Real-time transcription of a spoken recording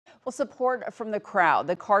Well, support from the crowd.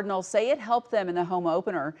 The Cardinals say it helped them in the home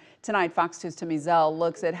opener. Tonight, Fox 2's Ezell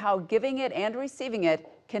looks at how giving it and receiving it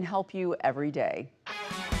can help you every day.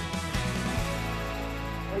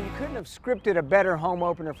 Well, you couldn't have scripted a better home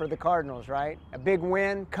opener for the Cardinals, right? A big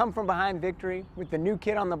win, come from behind victory with the new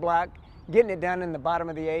kid on the block, getting it done in the bottom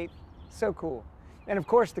of the eighth. So cool. And of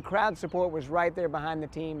course, the crowd support was right there behind the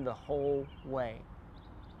team the whole way.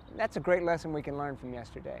 That's a great lesson we can learn from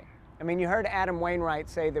yesterday. I mean, you heard Adam Wainwright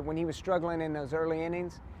say that when he was struggling in those early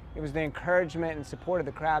innings, it was the encouragement and support of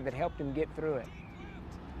the crowd that helped him get through it.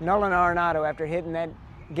 Nolan Arenado, after hitting that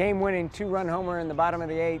game-winning two-run homer in the bottom of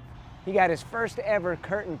the eighth, he got his first ever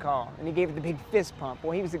curtain call, and he gave it the big fist pump.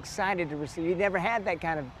 Well, he was excited to receive. He'd never had that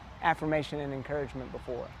kind of affirmation and encouragement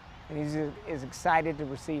before, and he's is excited to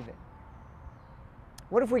receive it.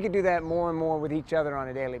 What if we could do that more and more with each other on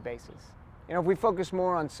a daily basis? You know, if we focus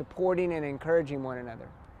more on supporting and encouraging one another.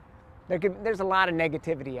 There's a lot of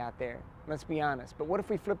negativity out there, let's be honest, but what if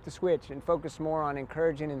we flip the switch and focus more on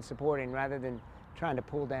encouraging and supporting rather than trying to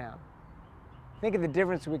pull down? Think of the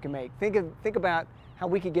difference we can make. Think about how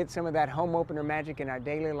we could get some of that home opener magic in our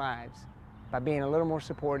daily lives by being a little more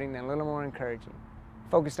supporting and a little more encouraging,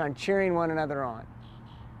 focused on cheering one another on.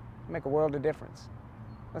 Make a world of difference.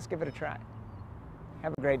 Let's give it a try.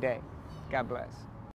 Have a great day. God bless.